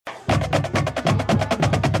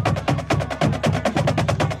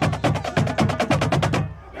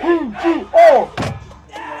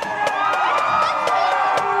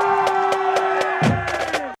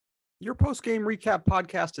Post-game recap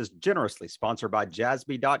podcast is generously sponsored by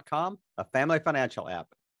Jassby.com, a family financial app.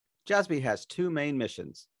 Jassby has two main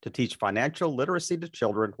missions: to teach financial literacy to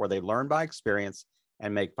children where they learn by experience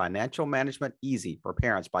and make financial management easy for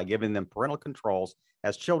parents by giving them parental controls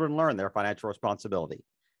as children learn their financial responsibility.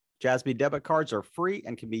 Jassby debit cards are free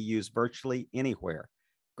and can be used virtually anywhere.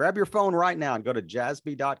 Grab your phone right now and go to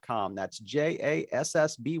Jassby.com. That's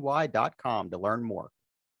Jassby.com to learn more.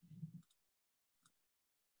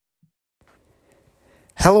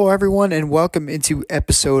 Hello, everyone, and welcome into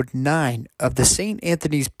episode 9 of the St.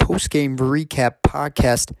 Anthony's Postgame Recap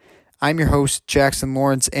Podcast. I'm your host, Jackson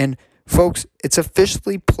Lawrence, and folks, it's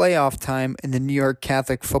officially playoff time in the New York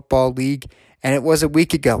Catholic Football League, and it was a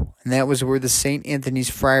week ago, and that was where the St.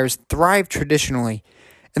 Anthony's Friars thrive traditionally.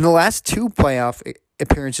 In the last two playoff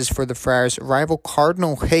appearances for the Friars, rival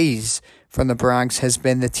Cardinal Hayes from the Bronx has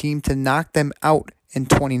been the team to knock them out in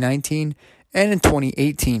 2019 and in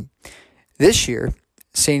 2018. This year,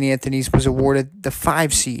 St. Anthony's was awarded the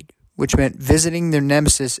 5 seed, which meant visiting their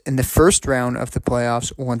nemesis in the first round of the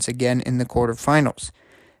playoffs once again in the quarterfinals.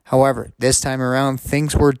 However, this time around,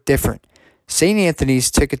 things were different. St.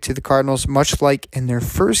 Anthony's took it to the Cardinals much like in their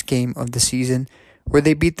first game of the season, where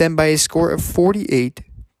they beat them by a score of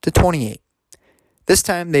 48-28. This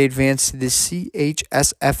time, they advanced to the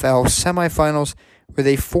CHSFL semifinals with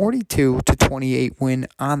a 42-28 win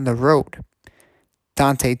on the road.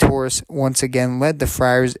 Dante Torres once again led the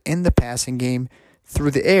Friars in the passing game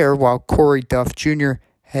through the air, while Corey Duff Jr.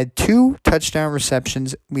 had 2 touchdown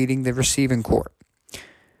receptions leading the receiving corps.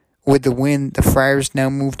 With the win, the Friars now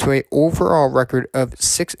move to an overall record of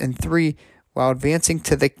 6-3 while advancing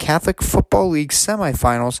to the Catholic Football League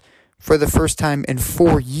semifinals for the first time in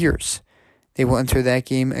 4 years. They will enter that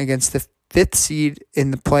game against the 5th seed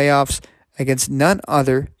in the playoffs against none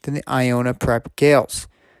other than the Iona Prep Gales.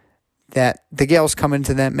 That the Gales come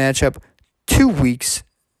into that matchup 2 weeks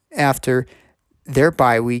after their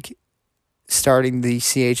bye week, starting the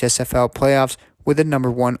CHSFL playoffs with a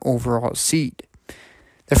number 1 overall seed.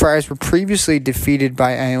 The Friars were previously defeated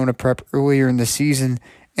by Iona Prep earlier in the season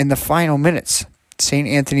in the final minutes. St.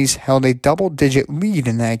 Anthony's held a double-digit lead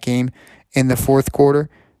in that game in the fourth quarter,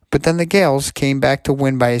 but then the Gales came back to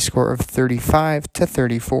win by a score of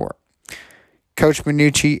 35-34. Coach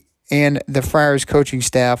Minucci and the Friars coaching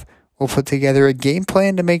staff will put together a game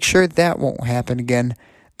plan to make sure that won't happen again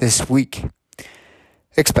this week.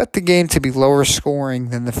 Expect the game to be lower scoring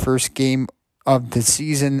than the first game of the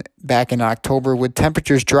season back in October, with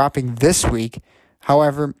temperatures dropping this week.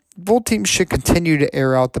 However, both teams should continue to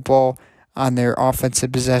air out the ball on their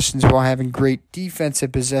offensive possessions while having great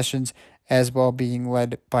defensive possessions as well, being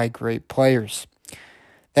led by great players.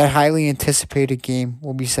 That highly anticipated game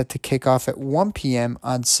will be set to kick off at 1 p.m.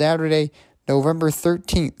 on Saturday, November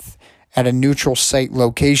 13th at a neutral site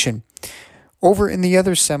location. Over in the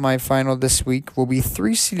other semifinal this week will be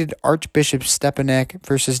 3-seeded Archbishop Stepanak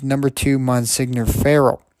versus number 2 Monsignor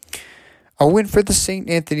Farrell. A win for the St.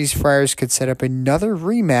 Anthony's Friars could set up another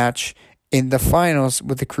rematch in the finals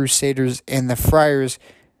with the Crusaders and the Friars,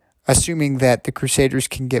 assuming that the Crusaders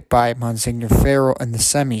can get by Monsignor Farrell in the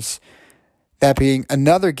semis. That being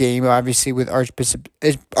another game, obviously, with Archbishop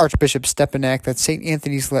Stepanak that St.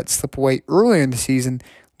 Anthony's let slip away earlier in the season,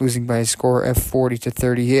 losing by a score of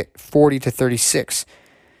 40-36.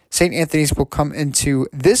 St. Anthony's will come into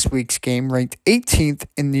this week's game ranked 18th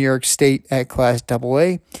in New York State at Class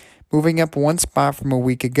AA, moving up 1 spot from a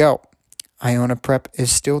week ago. Iona Prep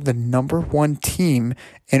is still the number 1 team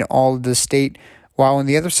in all of the state, while on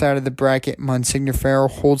the other side of the bracket, Monsignor Farrell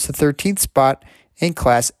holds the 13th spot in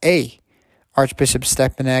Class A. Archbishop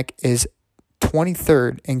Stepanak is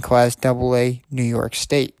 23rd in Class AA, New York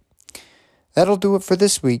State. That'll do it for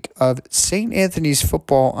this week of St. Anthony's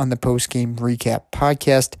Football on the Postgame Recap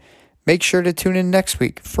Podcast. Make sure to tune in next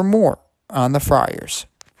week for more on the Friars.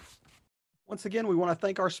 Once again, we want to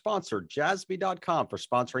thank our sponsor, Jassby.com, for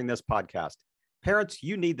sponsoring this podcast. Parents,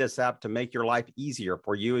 you need this app to make your life easier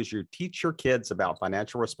for you as you teach your kids about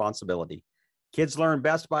financial responsibility. Kids learn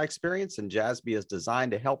best by experience, and Jassby is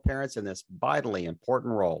designed to help parents in this vitally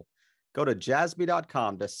important role. Go to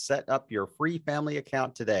Jassby.com to set up your free family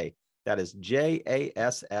account today. That is Jassby.com.